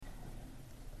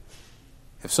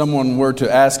If someone were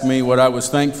to ask me what I was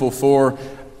thankful for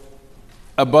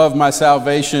above my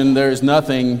salvation, there is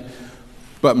nothing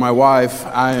but my wife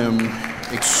I am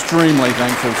extremely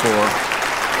thankful for.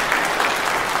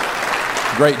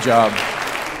 Great job.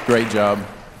 Great job.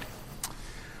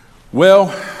 Well,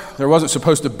 there wasn't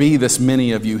supposed to be this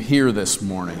many of you here this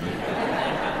morning.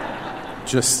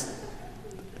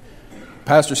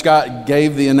 Pastor Scott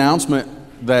gave the announcement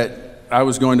that I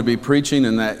was going to be preaching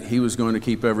and that he was going to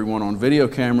keep everyone on video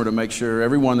camera to make sure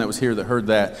everyone that was here that heard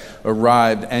that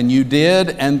arrived. And you did,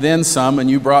 and then some, and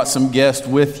you brought some guests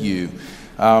with you.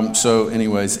 So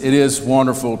anyways, it is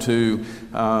wonderful to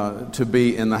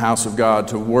be in the house of God,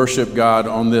 to worship God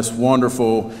on this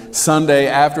wonderful Sunday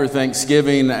after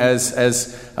Thanksgiving. As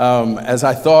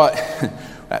I thought,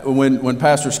 when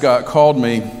Pastor Scott called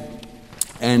me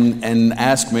and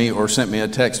asked me or sent me a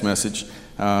text message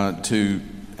to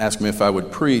ask me if I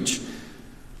would preach,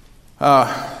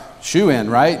 shoe in,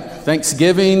 right?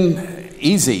 Thanksgiving,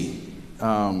 easy.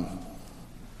 And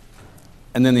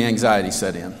then the anxiety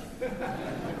set in.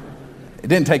 It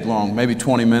didn't take long, maybe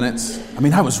 20 minutes. I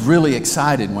mean, I was really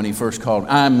excited when he first called.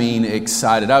 I mean,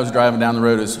 excited. I was driving down the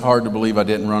road. It's hard to believe I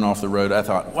didn't run off the road. I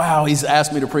thought, wow, he's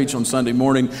asked me to preach on Sunday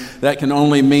morning. That can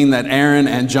only mean that Aaron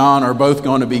and John are both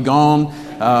going to be gone.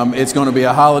 It's going to be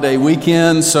a holiday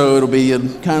weekend, so it'll be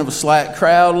kind of a slack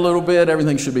crowd a little bit.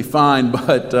 Everything should be fine.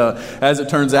 But as it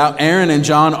turns out, Aaron and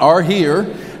John are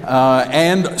here.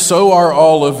 And so are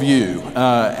all of you,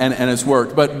 and it's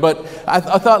worked. But I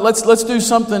thought let's do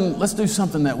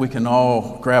something that we can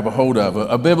all grab a hold of,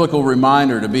 a biblical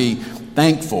reminder to be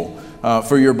thankful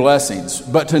for your blessings,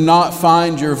 but to not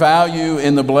find your value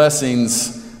in the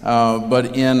blessings,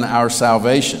 but in our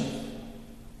salvation.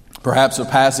 Perhaps a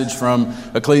passage from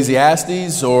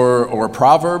Ecclesiastes or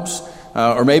Proverbs,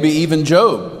 or maybe even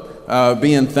Job.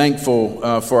 Being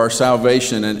thankful for our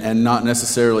salvation and not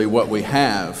necessarily what we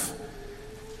have.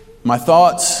 My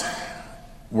thoughts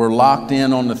were locked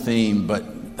in on the theme,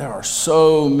 but there are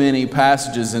so many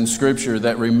passages in Scripture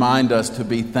that remind us to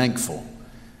be thankful.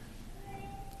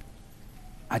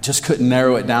 I just couldn't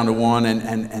narrow it down to one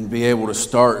and be able to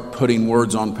start putting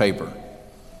words on paper.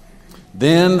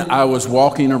 Then I was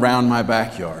walking around my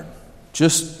backyard,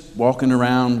 just walking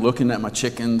around, looking at my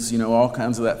chickens, all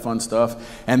kinds of that fun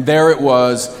stuff. And there it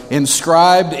was,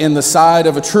 inscribed in the side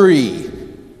of a tree.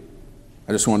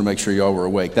 I just wanted to make sure y'all were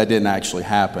awake. That didn't actually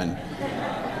happen.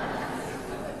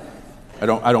 I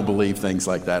don't believe things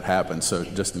like that happen, so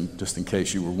just in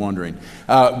case you were wondering.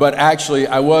 But actually,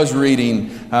 I was reading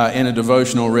in a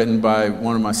devotional written by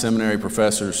one of my seminary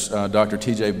professors, Dr.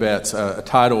 T.J. Betts,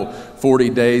 titled 40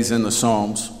 Days in the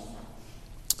Psalms.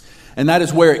 And that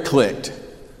is where it clicked.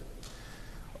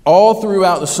 All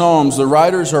throughout the Psalms, the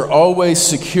writers are always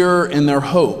secure in their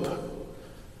hope.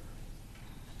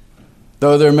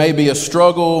 Though there may be a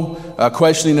struggle, a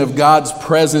questioning of God's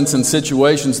presence in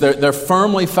situations, they're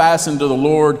firmly fastened to the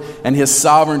Lord and His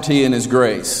sovereignty and His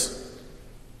grace.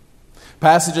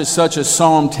 Passages such as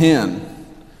Psalm 10.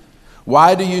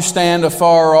 Why do you stand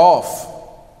afar off?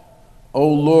 O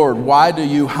Lord, why do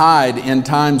you hide in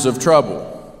times of trouble?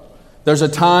 There's a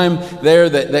time there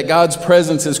that God's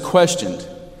presence is questioned.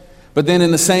 But then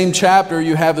in the same chapter,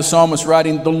 you have the psalmist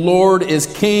writing, the Lord is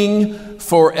king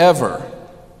forever.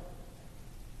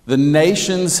 The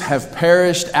nations have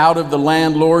perished out of the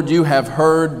land. Lord, you have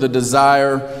heard the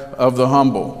desire of the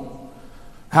humble.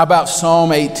 How about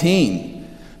Psalm 18?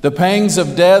 The pangs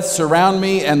of death surround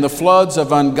me, and the floods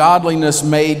of ungodliness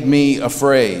made me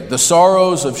afraid. The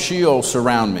sorrows of Sheol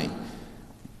surround me.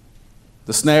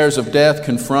 The snares of death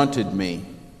confronted me.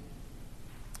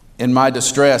 In my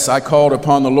distress, I called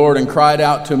upon the Lord and cried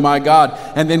out to my God.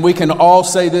 And then we can all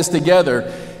say this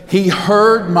together. He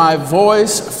heard my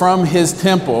voice from His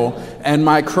temple, and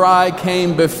my cry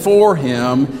came before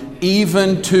Him,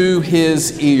 even to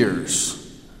His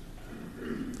ears.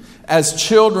 As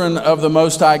children of the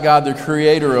Most High God, the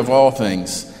Creator of all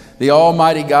things, the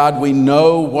Almighty God, we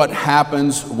know what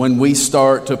happens when we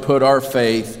start to put our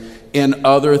faith in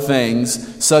other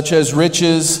things, such as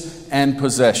riches and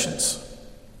possessions.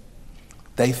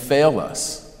 They fail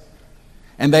us,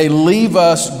 and they leave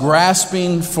us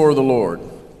grasping for the Lord.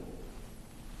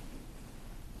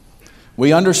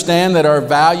 We understand that our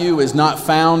value is not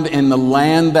found in the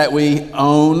land that we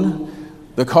own,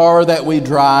 the car that we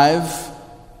drive,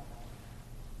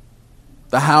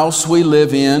 the house we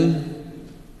live in,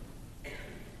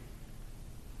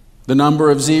 the number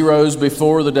of zeros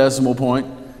before the decimal point.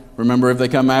 Remember, if they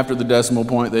come after the decimal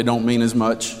point, they don't mean as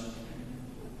much.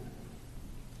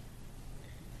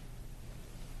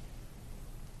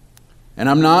 And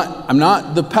I'm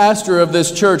not the pastor of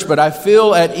this church, but I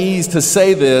feel at ease to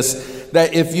say this,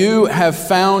 that if you have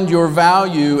found your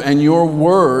value and your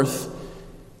worth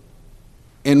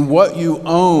in what you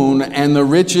own and the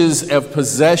riches of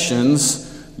possessions,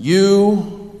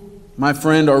 you, my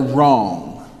friend, are wrong.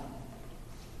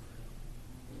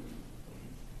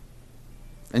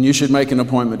 And you should make an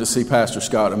appointment to see Pastor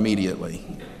Scott immediately.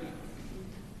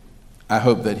 I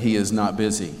hope that he is not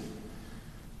busy.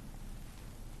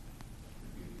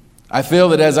 I feel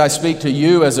that as I speak to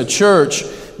you as a church,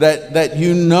 that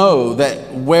you know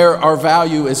that where our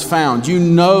value is found. You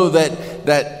know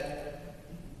that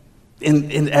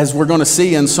as we're going to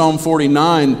see in Psalm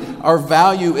 49, our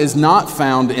value is not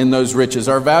found in those riches.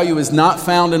 Our value is not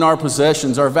found in our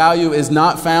possessions. Our value is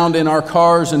not found in our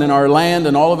cars and in our land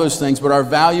and all of those things, but our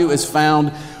value is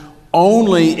found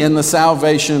only in the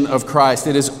salvation of Christ.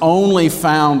 It is only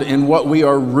found in what we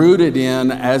are rooted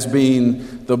in as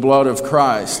being the blood of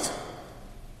Christ.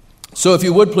 So if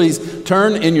you would please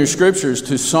turn in your scriptures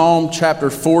to Psalm chapter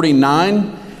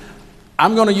 49.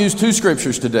 I'm going to use two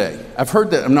scriptures today. I've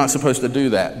heard that I'm not supposed to do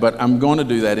that, but I'm going to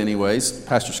do that anyways.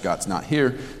 Pastor Scott's not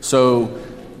here. So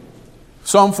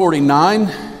Psalm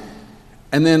 49,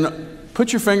 and then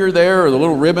put your finger there or the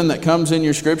little ribbon that comes in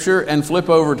your scripture and flip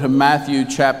over to Matthew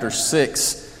chapter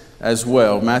 6 as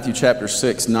well. Matthew chapter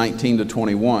 6, 19 to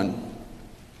 21.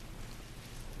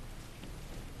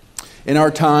 In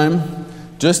our time,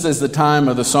 just as the time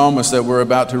of the psalmist that we're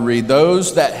about to read,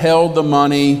 those that held the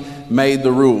money made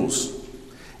the rules.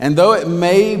 And though it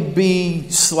may be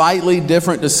slightly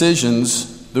different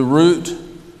decisions, the root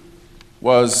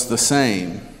was the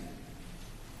same.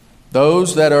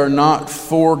 Those that are not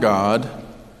for God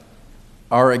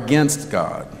are against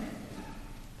God.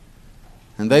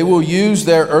 And they will use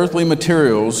their earthly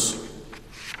materials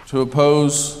to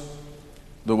oppose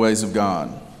the ways of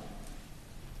God.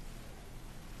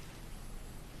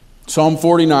 Psalm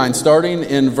 49, starting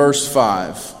in verse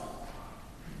 5.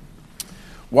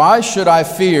 Why should I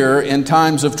fear in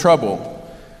times of trouble,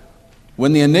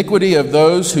 when the iniquity of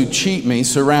those who cheat me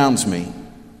surrounds me,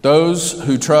 those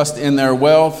who trust in their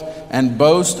wealth and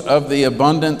boast of the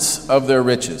abundance of their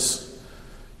riches?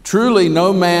 Truly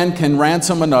no man can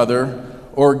ransom another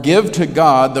or give to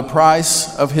God the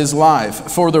price of his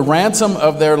life, for the ransom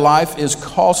of their life is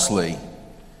costly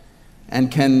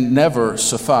and can never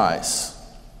suffice,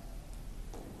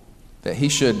 that he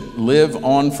should live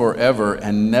on forever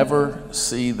and never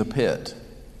see the pit.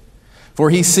 For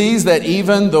he sees that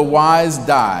even the wise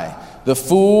die, the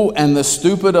fool and the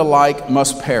stupid alike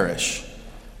must perish,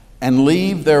 and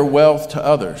leave their wealth to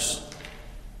others.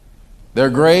 Their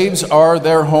graves are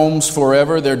their homes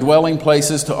forever, their dwelling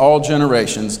places to all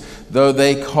generations, though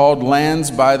they called lands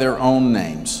by their own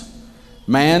names.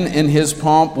 Man in his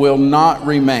pomp will not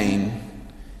remain.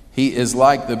 He is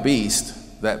like the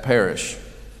beast that perish.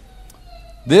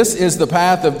 This is the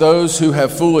path of those who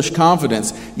have foolish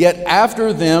confidence, yet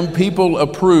after them people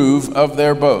approve of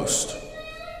their boast.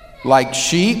 Like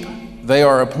sheep, they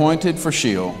are appointed for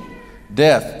Sheol.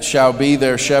 Death shall be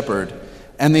their shepherd,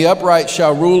 and the upright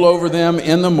shall rule over them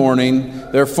in the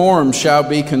morning. Their forms shall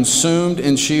be consumed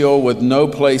in Sheol with no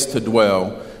place to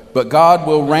dwell. But God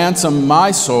will ransom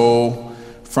my soul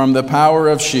from the power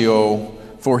of Sheol,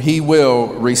 for he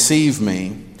will receive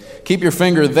me. Keep your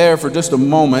finger there for just a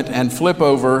moment and flip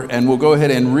over, and we'll go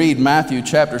ahead and read Matthew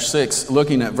chapter 6,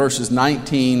 looking at verses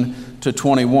 19 to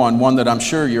 21, one that I'm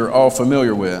sure you're all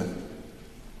familiar with.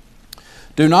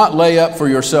 Do not lay up for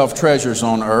yourself treasures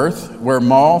on earth, where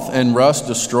moth and rust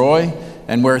destroy,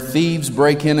 and where thieves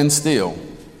break in and steal.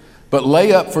 But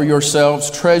lay up for yourselves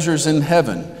treasures in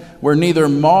heaven, where neither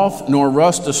moth nor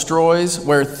rust destroys,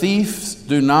 where thieves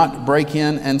do not break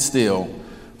in and steal.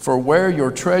 For where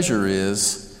your treasure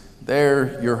is,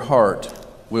 there your heart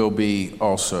will be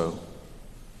also.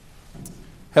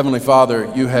 Heavenly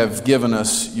Father, you have given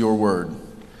us your word.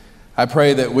 I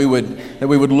pray that we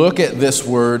would look at this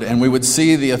word and we would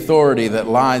see the authority that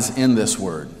lies in this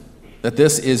word, that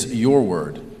this is your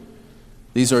word.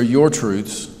 These are your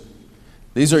truths.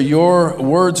 These are your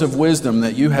words of wisdom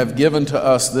that you have given to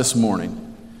us this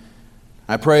morning.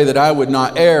 I pray that I would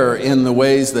not err in the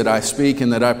ways that I speak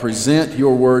and that I present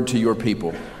your word to your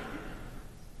people.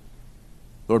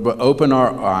 Lord, but open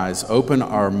our eyes, open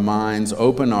our minds,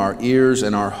 open our ears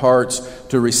and our hearts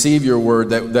to receive your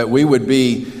word, that we would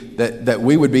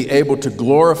be able to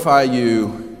glorify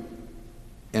you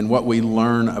in what we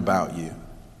learn about you,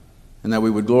 and that we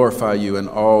would glorify you in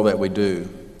all that we do.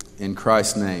 In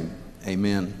Christ's name,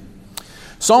 amen.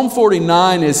 Psalm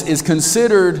 49 is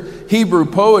considered Hebrew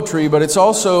poetry, but it's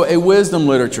also a wisdom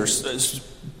literature, it's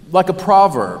like a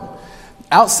proverb.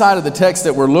 outside of the text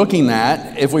that we're looking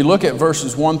at, if we look at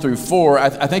verses 1 through 4,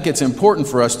 I think it's important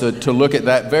for us to look at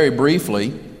that very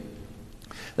briefly,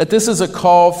 that this is a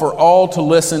call for all to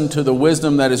listen to the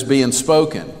wisdom that is being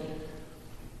spoken.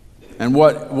 And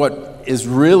what is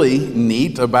really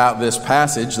neat about this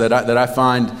passage that I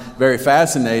find very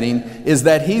fascinating is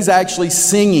that he's actually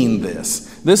singing this.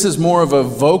 This is more of a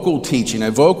vocal teaching,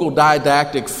 a vocal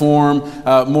didactic form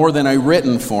more than a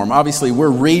written form. Obviously,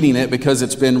 we're reading it because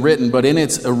it's been written, but in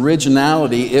its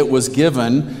originality, it was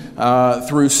given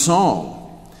through song.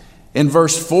 In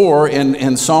verse 4,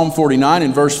 in Psalm 49,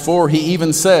 in verse 4, he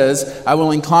even says, I will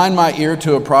incline my ear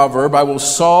to a proverb. I will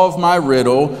solve my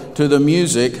riddle to the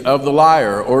music of the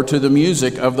lyre or to the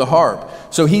music of the harp.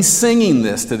 So he's singing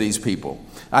this to these people.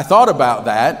 I thought about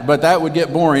that, but that would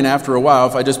get boring after a while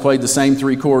if I just played the same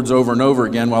 3 chords over and over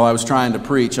again while I was trying to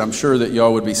preach. I'm sure that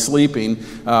y'all would be sleeping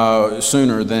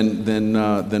sooner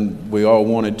than we all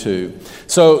wanted to.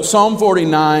 So Psalm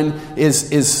 49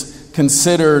 is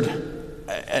considered,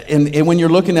 and when you're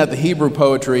looking at the Hebrew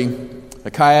poetry,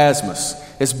 a chiasmus.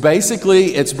 It's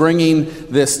bringing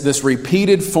this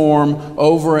repeated form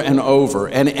over and over.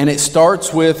 And it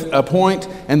starts with a point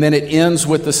and then it ends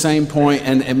with the same point,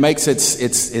 and it makes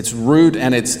its root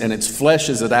and its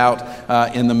fleshes it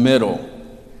out in the middle.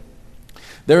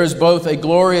 There is both a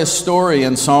glorious story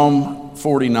in Psalm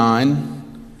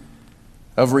 49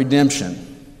 of redemption,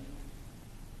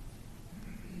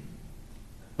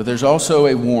 but there's also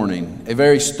a warning, a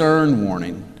very stern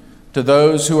warning, to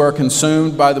those who are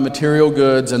consumed by the material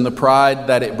goods and the pride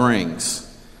that it brings.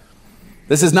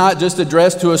 This is not just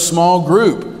addressed to a small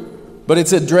group, but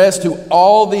it's addressed to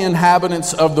all the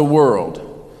inhabitants of the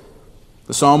world.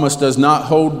 The psalmist does not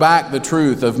hold back the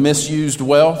truth of misused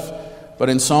wealth, but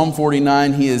in Psalm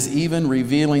 49, he is even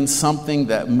revealing something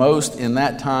that most in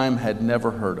that time had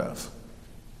never heard of: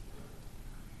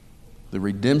 the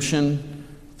redemption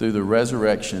through the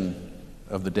resurrection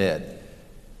of the dead.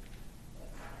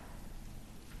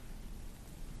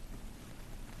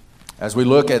 As we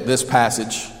look at this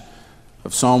passage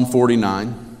of Psalm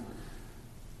 49,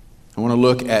 I want to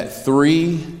look at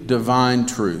 3 divine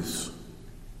truths.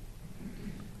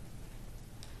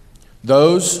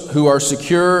 Those who are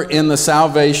secure in the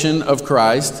salvation of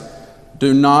Christ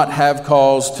do not have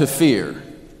cause to fear.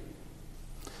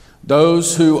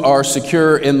 Those who are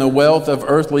secure in the wealth of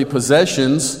earthly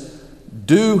possessions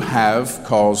do have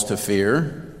cause to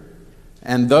fear.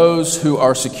 And those who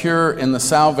are secure in the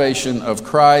salvation of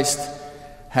Christ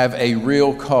have a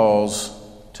real cause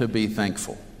to be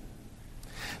thankful.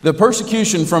 The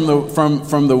persecution from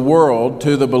the world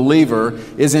to the believer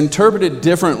is interpreted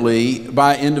differently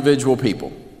by individual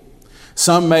people.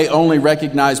 Some may only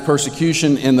recognize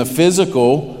persecution in the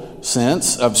physical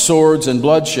sense of swords and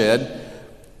bloodshed,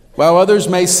 while others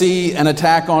may see an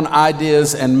attack on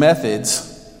ideas and methods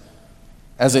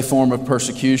as a form of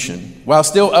persecution, while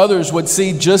still others would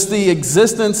see just the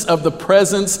existence of the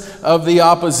presence of the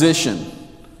opposition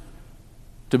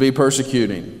to be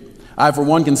persecuting. I, for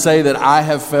one, can say that I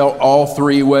have felt all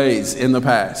 3 ways in the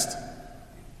past.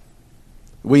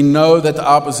 We know that the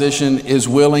opposition is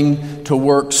willing to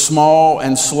work small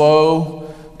and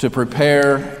slow to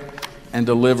prepare and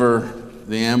deliver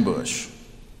the ambush.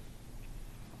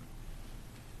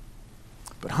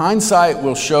 But hindsight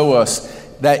will show us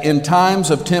that in times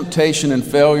of temptation and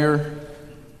failure,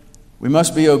 we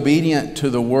must be obedient to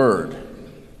the Word.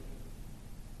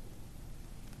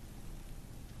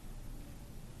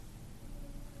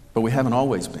 But we haven't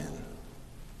always been.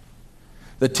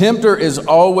 The tempter is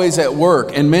always at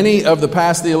work, and many of the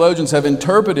past theologians have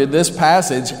interpreted this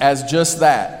passage as just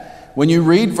that. When you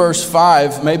read verse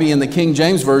 5, maybe in the King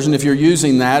James Version, if you're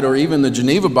using that, or even the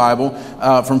Geneva Bible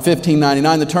from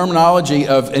 1599, the terminology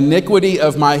of iniquity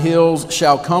of my hills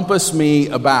shall compass me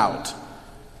about.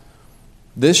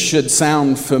 This should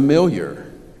sound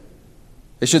familiar.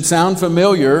 It should sound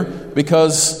familiar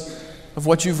because of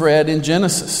what you've read in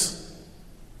Genesis.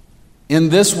 In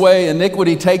this way,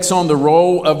 iniquity takes on the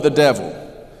role of the devil.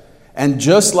 And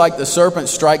just like the serpent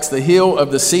strikes the heel of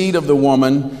the seed of the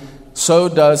woman, so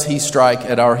does he strike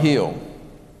at our heel.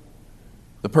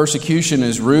 The persecution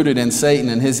is rooted in Satan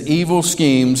and his evil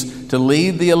schemes to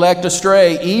lead the elect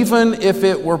astray, even if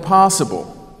it were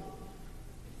possible.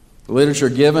 The literature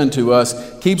given to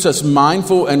us keeps us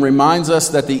mindful and reminds us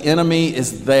that the enemy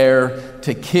is there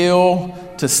to kill,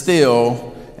 to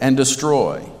steal, and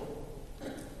destroy.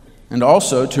 And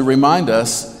also to remind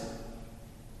us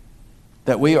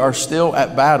that we are still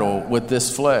at battle with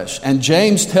this flesh. And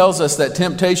James tells us that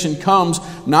temptation comes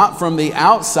not from the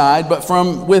outside, but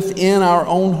from within our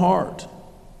own heart.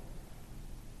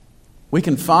 We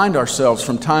can find ourselves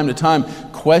from time to time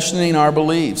questioning our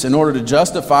beliefs in order to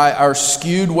justify our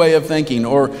skewed way of thinking.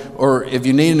 Or if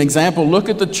you need an example, look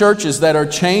at the churches that are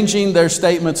changing their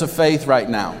statements of faith right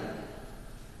now.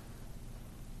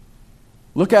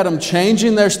 Look at them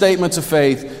changing their statements of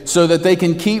faith so that they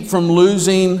can keep from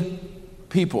losing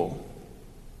people.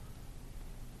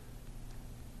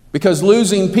 Because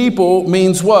losing people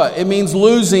means what? It means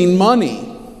losing money.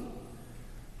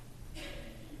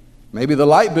 Maybe the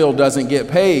light bill doesn't get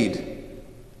paid.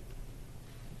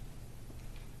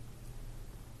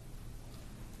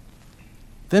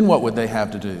 Then what would they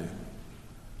have to do?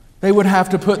 They would have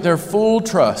to put their full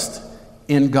trust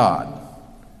in God.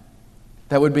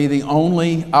 That would be the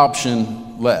only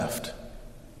option left.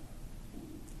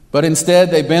 But instead,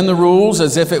 they bend the rules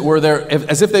as if they were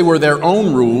their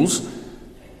own rules,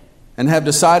 and have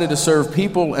decided to serve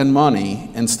people and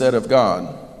money instead of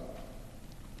God.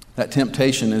 That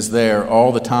temptation is there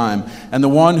all the time, and the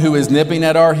one who is nipping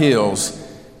at our heels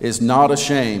is not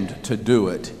ashamed to do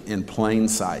it in plain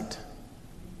sight.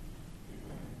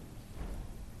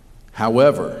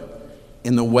 However,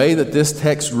 in the way that this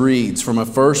text reads from a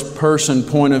first-person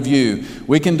point of view,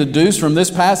 we can deduce from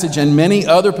this passage and many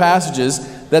other passages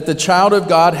that the child of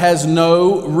God has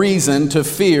no reason to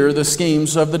fear the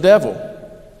schemes of the devil.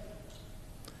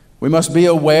 We must be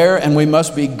aware and we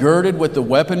must be girded with the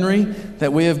weaponry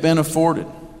that we have been afforded.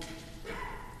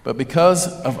 But because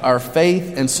of our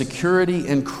faith and security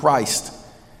in Christ,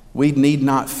 we need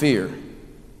not fear.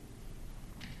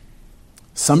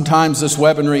 Sometimes this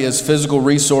weaponry is physical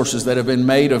resources that have been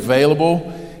made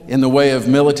available in the way of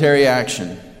military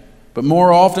action. But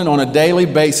more often on a daily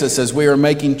basis, as we are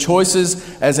making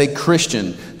choices as a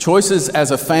Christian, choices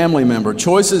as a family member,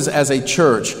 choices as a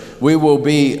church, we will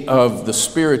be of the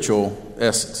spiritual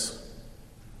essence.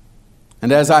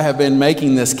 And as I have been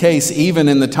making this case, even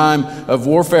in the time of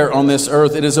warfare on this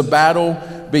earth, it is a battle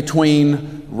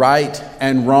between right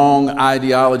and wrong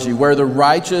ideology, where the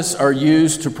righteous are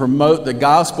used to promote the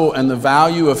gospel and the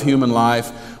value of human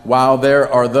life, while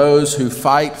there are those who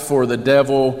fight for the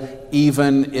devil,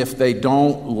 even if they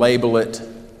don't label it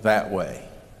that way.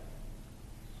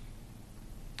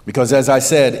 Because as I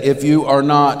said, if you are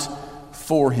not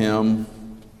for him,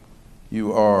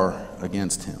 you are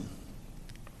against him.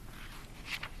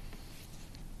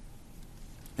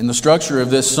 In the structure of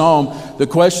this psalm, the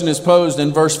question is posed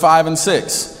in verse 5 and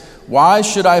 6. Why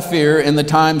should I fear in the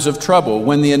times of trouble,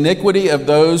 when the iniquity of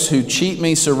those who cheat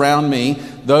me surround me,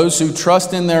 those who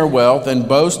trust in their wealth and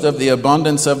boast of the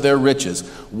abundance of their riches?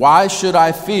 Why should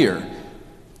I fear?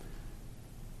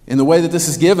 In the way that this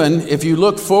is given, if you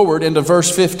look forward into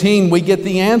verse 15, we get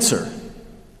the answer.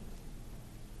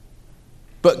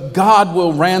 But God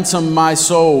will ransom my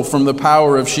soul from the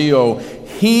power of Sheol.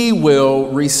 He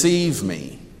will receive me.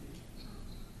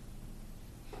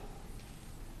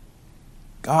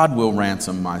 God will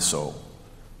ransom my soul.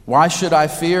 Why should I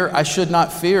fear? I should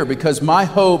not fear because my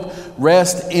hope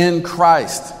rests in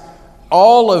Christ.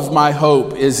 All of my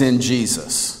hope is in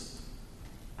Jesus.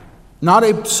 Not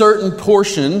a certain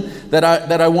portion that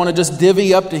I want to just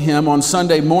divvy up to him on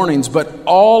Sunday mornings, but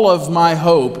all of my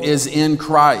hope is in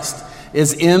Christ,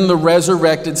 is in the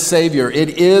resurrected Savior. It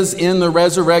is in the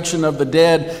resurrection of the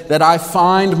dead that I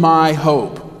find my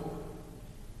hope.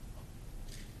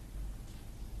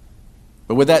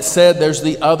 But with that said, there's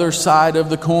the other side of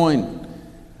the coin.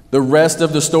 The rest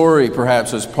of the story,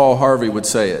 perhaps, as Paul Harvey would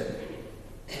say it.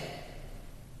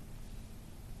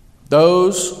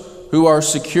 Those who are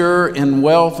secure in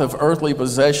wealth of earthly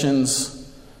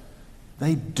possessions,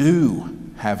 they do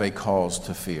have a cause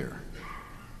to fear.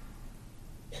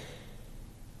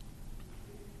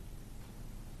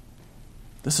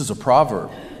 This is a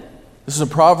proverb. This is a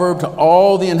proverb to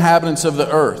all the inhabitants of the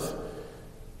earth.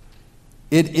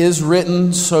 It is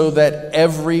written so that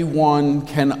everyone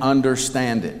can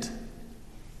understand it.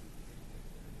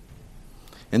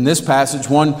 In this passage,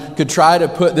 one could try to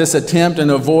put this attempt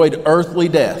and avoid earthly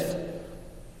death.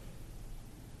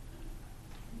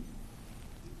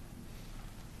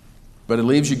 But it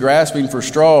leaves you grasping for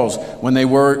straws when they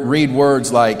read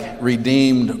words like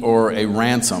redeemed or a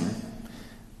ransom.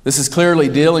 This is clearly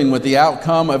dealing with the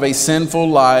outcome of a sinful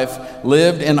life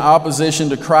lived in opposition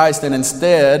to Christ, and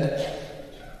instead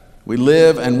we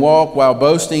live and walk while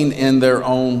boasting in their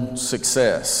own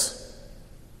success.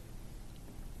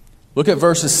 Look at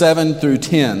verses 7 through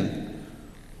 10.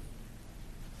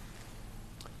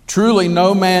 Truly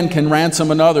no man can ransom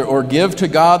another or give to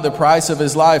God the price of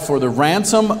his life, for the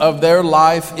ransom of their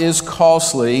life is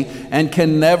costly and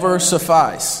can never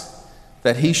suffice,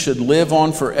 that he should live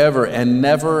on forever and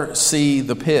never see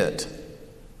the pit.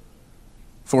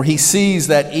 For he sees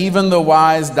that even the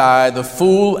wise die, the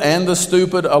fool and the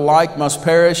stupid alike must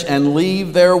perish and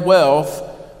leave their wealth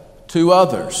to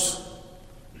others.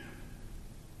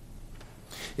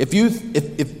 If you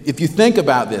think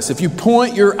about this, if you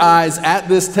point your eyes at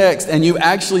this text and you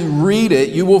actually read it,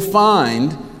 you will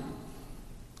find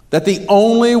that the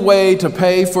only way to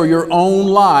pay for your own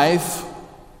life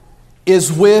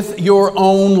is with your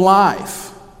own life.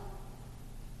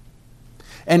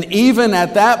 And even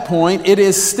at that point, it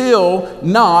is still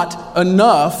not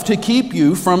enough to keep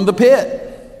you from the pit.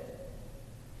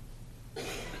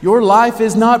 Your life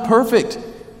is not perfect.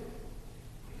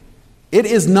 It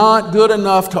is not good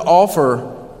enough to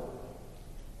offer.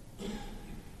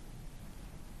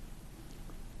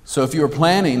 So if you're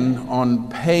planning on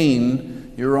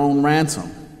paying your own ransom,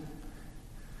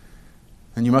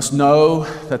 then you must know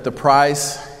that the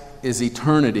price is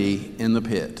eternity in the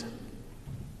pit,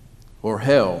 or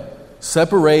hell,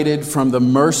 separated from the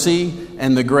mercy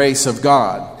and the grace of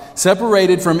God,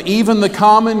 separated from even the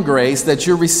common grace that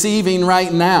you're receiving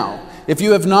right now. If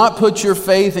you have not put your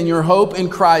faith and your hope in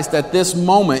Christ at this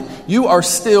moment, you are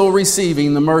still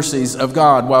receiving the mercies of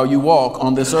God while you walk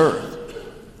on this earth.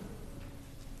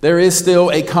 There is still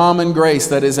a common grace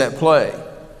that is at play.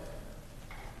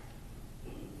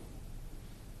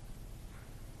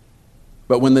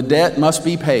 But when the debt must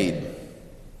be paid,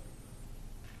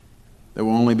 there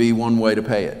will only be one way to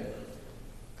pay it,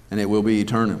 and it will be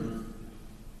eternal.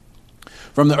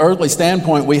 From the earthly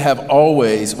standpoint, we have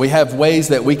ways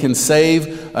that we can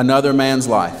save another man's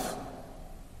life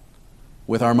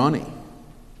with our money.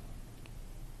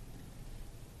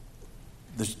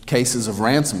 There's cases of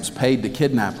ransoms paid to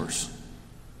kidnappers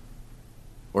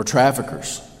or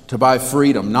traffickers to buy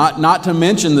freedom, not to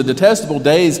mention the detestable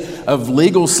days of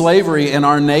legal slavery in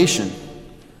our nation,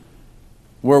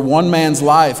 where one man's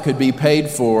life could be paid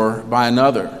for by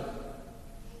another.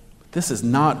 This is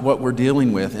not what we're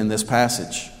dealing with in this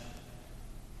passage.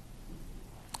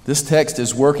 This text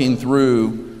is working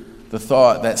through the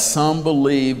thought that some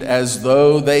believed as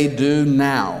though they do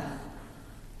now,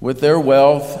 with their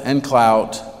wealth and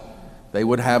clout, they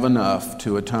would have enough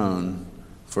to atone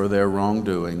for their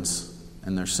wrongdoings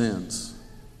and their sins.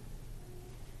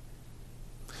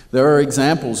 There are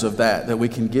examples of that we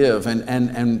can give,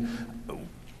 and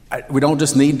we don't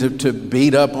just need to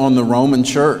beat up on the Roman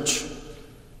church,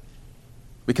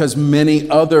 because many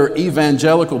other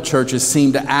evangelical churches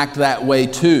seem to act that way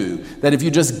too, that if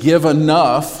you just give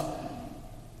enough,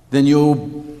 then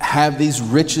you'll have these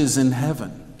riches in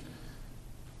heaven.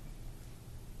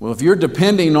 Well, if you're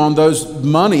depending on those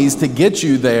monies to get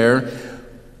you there,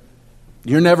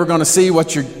 you're never going to see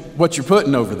what you're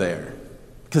putting over there,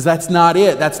 because that's not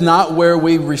it. That's not where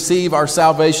we receive our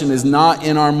salvation. Is not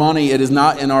in our money. It is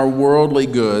not in our worldly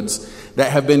goods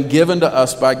that have been given to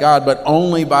us by God, but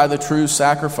only by the true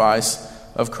sacrifice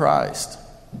of Christ.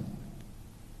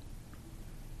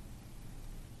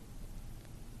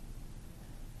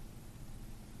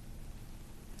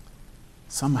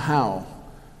 Somehow,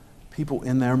 people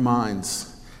in their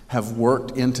minds have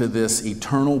worked into this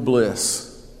eternal bliss.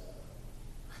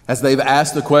 As they've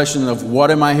asked the question of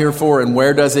what am I here for and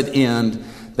where does it end,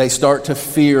 they start to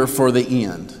fear for the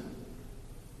end.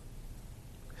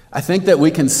 I think that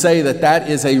we can say that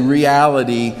is a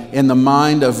reality in the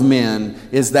mind of men,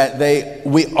 is that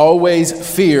we always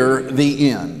fear the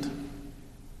end.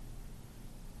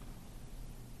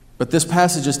 But this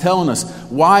passage is telling us,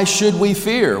 why should we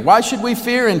fear? Why should we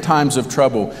fear in times of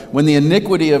trouble, when the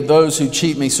iniquity of those who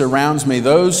cheat me surrounds me,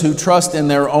 those who trust in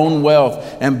their own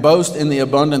wealth and boast in the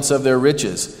abundance of their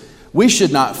riches? We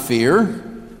should not fear.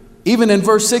 Even in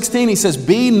verse 16, he says,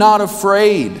 "Be not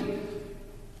afraid,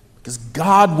 because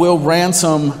God will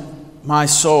ransom my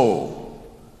soul."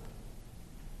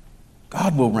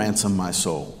 God will ransom my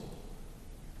soul.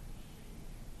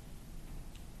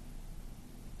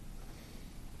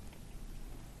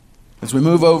 As we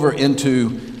move over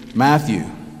into Matthew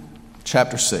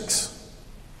chapter 6.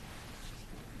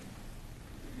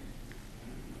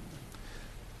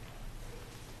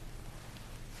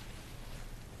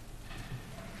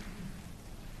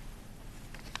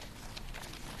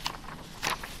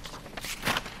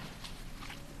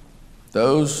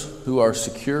 Those who are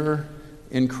secure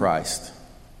in Christ,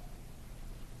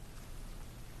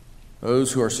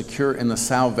 those who are secure in the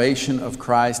salvation of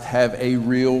Christ, have a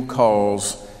real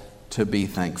cause to be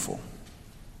thankful.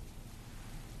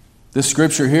 This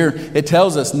scripture here, it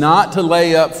tells us not to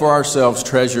lay up for ourselves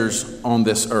treasures on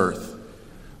this earth,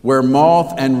 where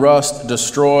moth and rust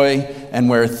destroy and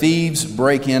where thieves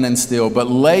break in and steal. But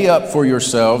lay up for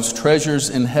yourselves treasures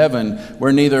in heaven,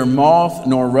 where neither moth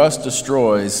nor rust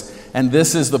destroys. And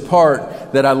this is the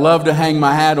part that I love to hang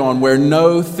my hat on, where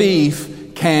no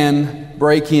thief can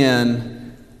break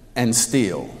in and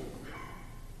steal.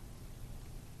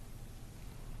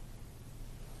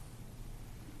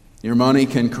 Your money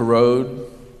can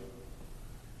corrode.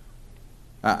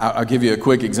 I'll give you a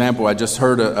quick example. I just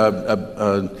heard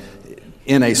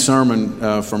in a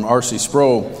sermon from R.C.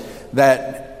 Sproul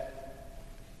that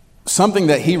something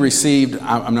that he received,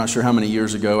 I'm not sure how many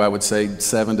years ago, I would say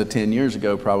 7 to 10 years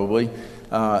ago probably,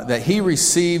 that he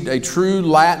received a true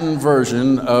Latin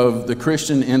version of the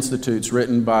Christian Institutes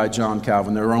written by John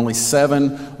Calvin. There were only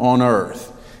 7 on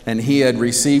earth, and he had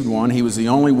received one. He was the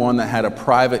only one that had a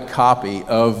private copy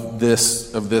of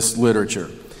this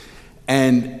literature.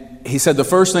 And he said the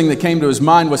first thing that came to his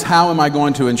mind was, how am I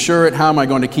going to insure it? How am I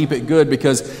going to keep it good?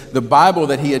 Because the Bible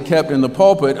that he had kept in the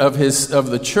pulpit of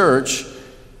the church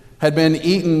had been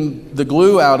eaten, the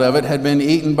glue out of it had been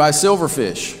eaten by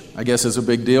silverfish. I guess is a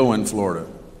big deal in Florida.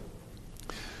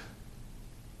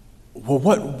 Well,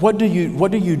 what do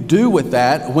you do with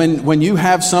that when you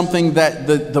have something that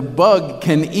the bug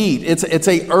can eat? It's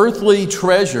a earthly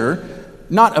treasure.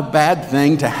 Not a bad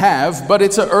thing to have, but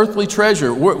it's an earthly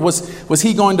treasure. Was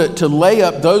he going to lay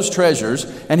up those treasures?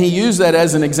 And he used that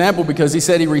as an example because he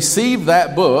said he received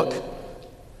that book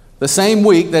the same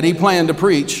week that he planned to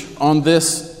preach on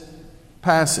this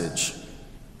passage.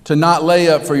 To not lay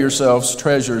up for yourselves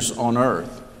treasures on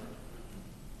earth,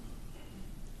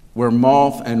 where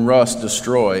moth and rust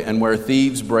destroy, and where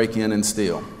thieves break in and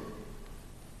steal.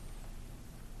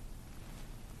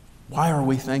 Why are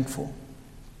we thankful?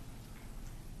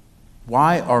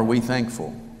 Why are we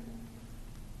thankful?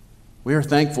 We are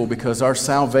thankful because our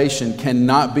salvation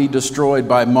cannot be destroyed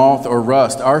by moth or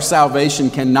rust. Our salvation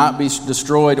cannot be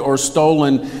destroyed or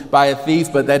stolen by a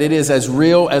thief, but that it is as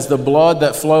real as the blood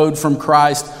that flowed from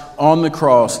Christ on the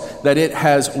cross, that it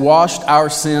has washed our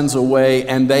sins away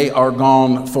and they are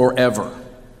gone forever.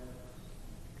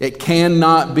 It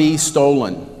cannot be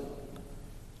stolen.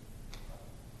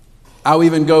 I'll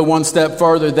even go one step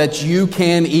further, that you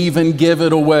can even give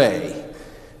it away.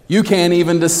 You can't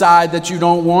even decide that you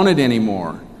don't want it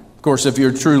anymore. Of course, if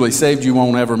you're truly saved, you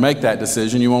won't ever make that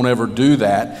decision. You won't ever do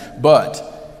that. But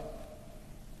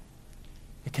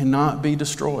it cannot be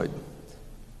destroyed.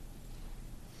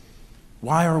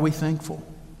 Why are we thankful?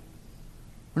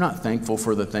 We're not thankful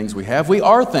for the things we have. We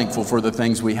are thankful for the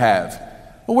things we have.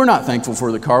 Well, we're not thankful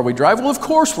for the car we drive. Well, of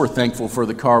course we're thankful for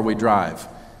the car we drive.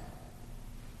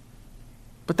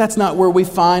 But that's not where we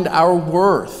find our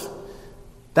worth.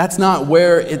 That's not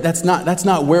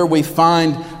where we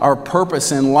find our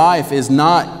purpose in life, is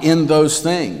not in those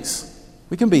things.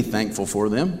 We can be thankful for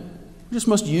them. We just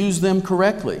must use them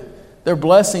correctly. They're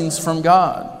blessings from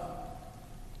God.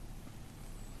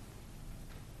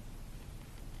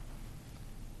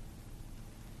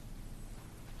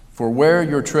 For where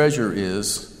your treasure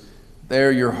is, there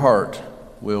your heart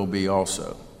will be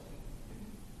also.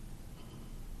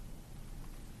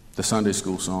 The Sunday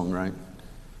school song, right?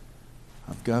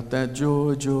 I've got that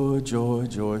joy, joy, joy,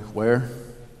 joy. Where?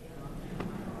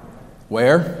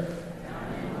 Where?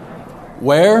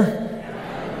 Where?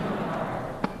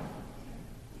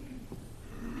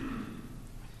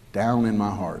 Down in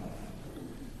my heart.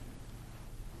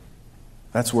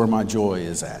 That's where my joy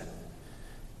is at.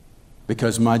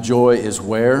 Because my joy is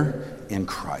where? In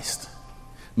Christ.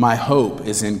 My hope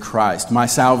is in Christ. My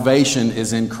salvation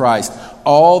is in Christ.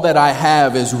 All that I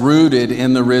have is rooted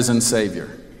in the risen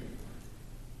Savior.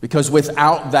 Because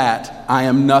without that, I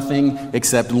am nothing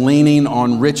except leaning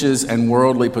on riches and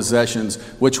worldly possessions,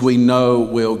 which we know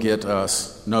will get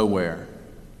us nowhere.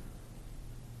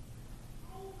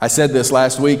 I said this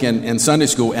last week in Sunday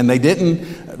school, and they didn't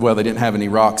have any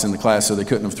rocks in the class, so they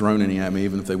couldn't have thrown any at me,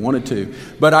 even if they wanted to.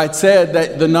 But I said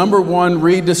that the number one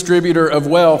redistributor of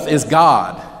wealth is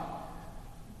God.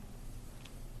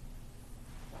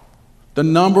 The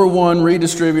number one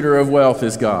redistributor of wealth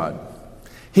is God.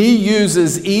 He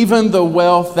uses even the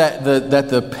wealth that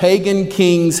the pagan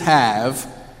kings have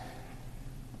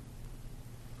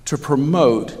to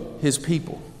promote his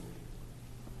people.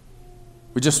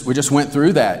 We just went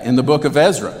through that in the book of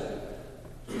Ezra.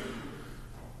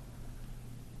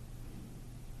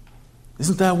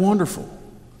 Isn't that wonderful?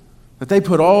 That they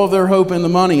put all of their hope in the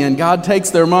money, and God takes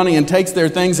their money and takes their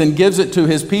things and gives it to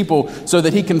his people so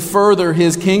that he can further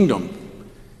his kingdom.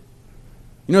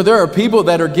 You know, there are people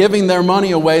that are giving their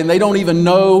money away and they don't even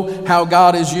know how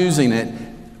God is using it.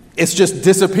 It's just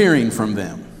disappearing from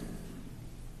them.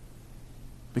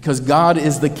 Because God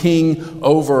is the king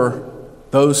over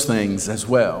those things as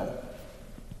well.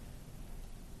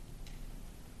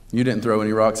 You didn't throw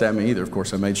any rocks at me either. Of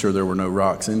course, I made sure there were no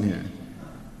rocks in here.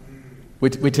 We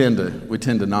tend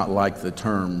to not like the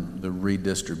term, the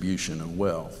redistribution of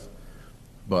wealth.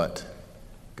 But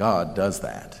God does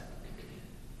that.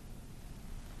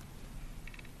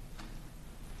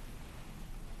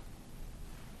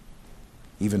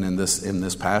 Even in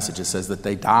this passage, it says that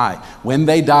they die. When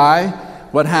they die,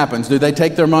 what happens? Do they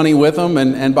take their money with them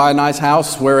and buy a nice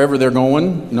house wherever they're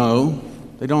going? No,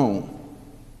 they don't.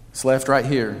 It's left right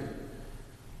here.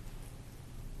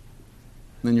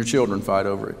 Then your children fight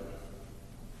over it.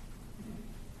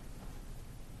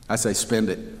 I say spend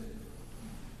it.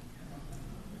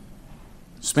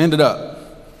 Spend it up.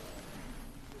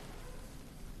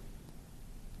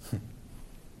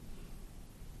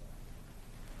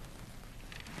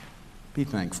 Be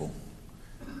thankful.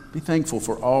 Be thankful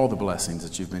for all the blessings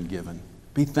that you've been given.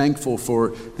 Be thankful for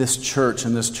this church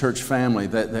and this church family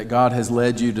that God has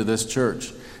led you to this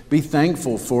church. Be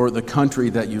thankful for the country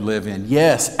that you live in.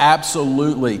 Yes,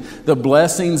 absolutely. The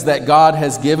blessings that God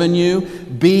has given you,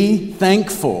 be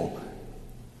thankful.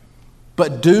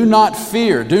 But do not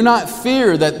fear. Do not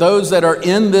fear that those that are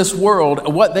in this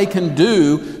world, what they can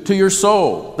do to your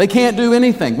soul. They can't do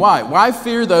anything. Why? Why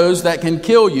fear those that can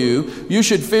kill you? You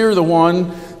should fear the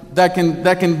one that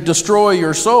can destroy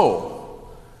your soul.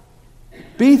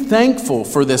 Be thankful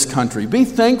for this country. Be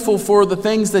thankful for the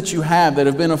things that you have that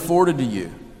have been afforded to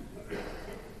you.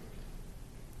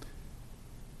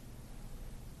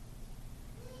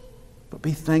 But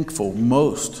be thankful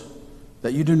most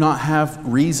that you do not have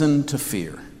reason to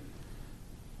fear.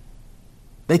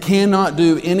 They cannot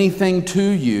do anything to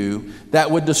you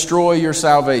that would destroy your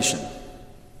salvation.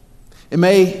 It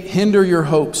may hinder your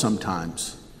hope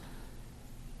sometimes.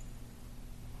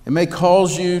 It may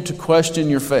cause you to question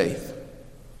your faith.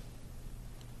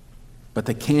 But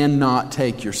they cannot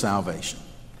take your salvation.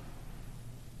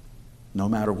 No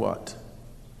matter what.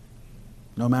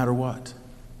 No matter what.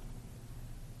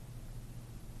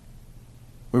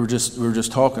 We were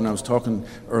just talking. I was talking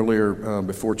earlier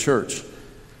before church.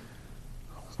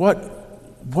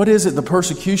 What is it? The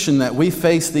persecution that we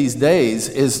face these days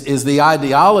is the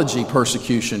ideology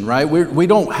persecution, right? We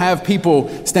don't have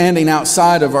people standing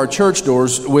outside of our church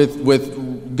doors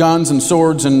with guns and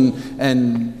swords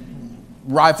and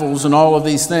rifles and all of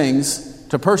these things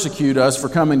to persecute us for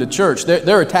coming to church.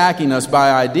 They're attacking us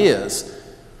by ideas.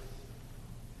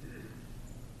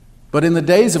 But in the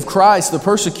days of Christ, the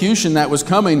persecution that was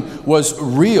coming was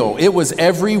real. It was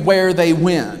everywhere they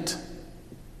went.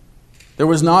 There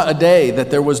was not a day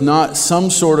that there was not some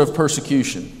sort of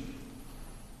persecution.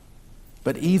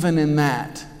 But even in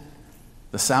that,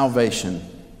 the salvation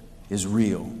is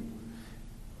real.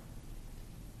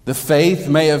 The faith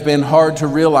may have been hard to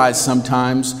realize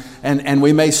sometimes, and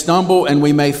we may stumble and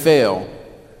we may fail.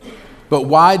 But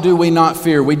why do we not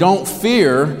fear? We don't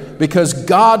fear because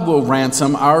God will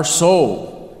ransom our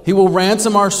soul. He will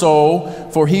ransom our soul,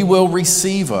 for He will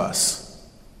receive us.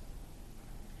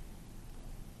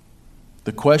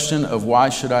 The question of why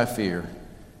should I fear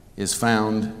is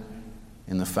found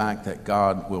in the fact that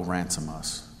God will ransom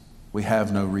us. We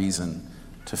have no reason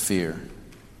to fear.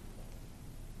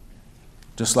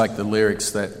 Just like the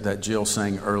lyrics that Jill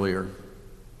sang earlier.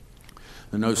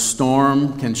 No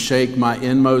storm can shake my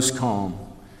inmost calm,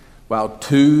 while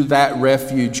to that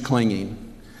refuge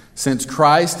clinging. Since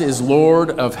Christ is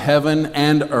Lord of heaven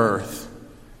and earth,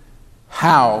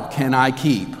 how can I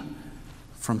keep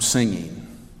from singing?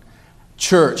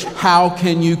 Church, how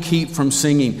can you keep from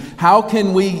singing? How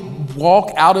can we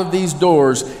walk out of these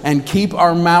doors and keep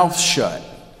our mouths shut?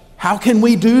 How can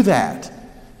we do that?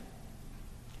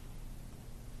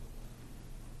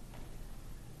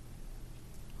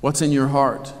 What's in your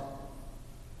heart?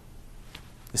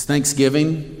 Is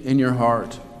thanksgiving in your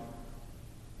heart?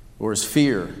 Or is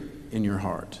fear in your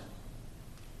heart?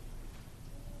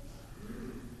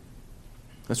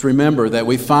 Let's remember that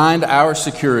we find our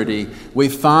security, we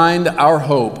find our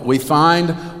hope, we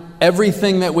find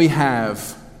everything that we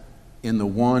have in the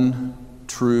one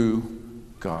true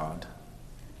God.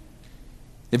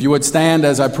 If you would stand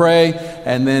as I pray,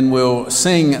 and then we'll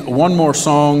sing one more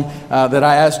song that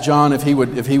I asked John if he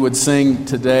would sing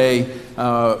today.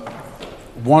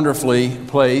 Wonderfully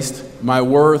placed. My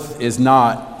worth is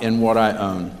not in what I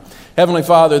own. Heavenly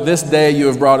Father, this day you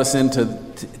have brought us into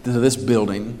this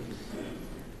building.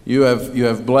 You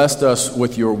have blessed us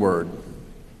with your word.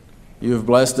 You have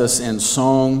blessed us in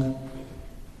song,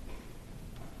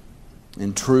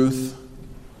 in truth.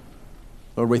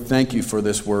 Lord, we thank you for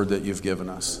this word that you've given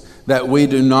us, that we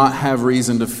do not have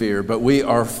reason to fear, but we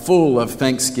are full of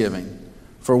thanksgiving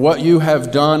for what you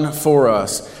have done for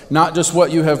us, not just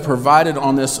what you have provided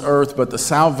on this earth, but the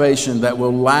salvation that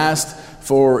will last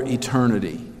for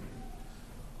eternity.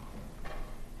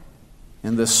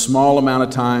 In this small amount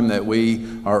of time that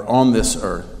we are on this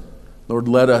earth, Lord,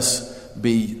 let us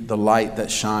be the light that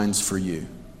shines for you.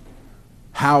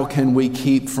 How can we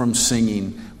keep from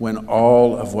singing when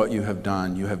all of what you have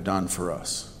done for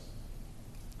us?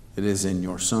 It is in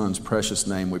your Son's precious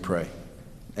name we pray.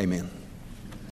 Amen.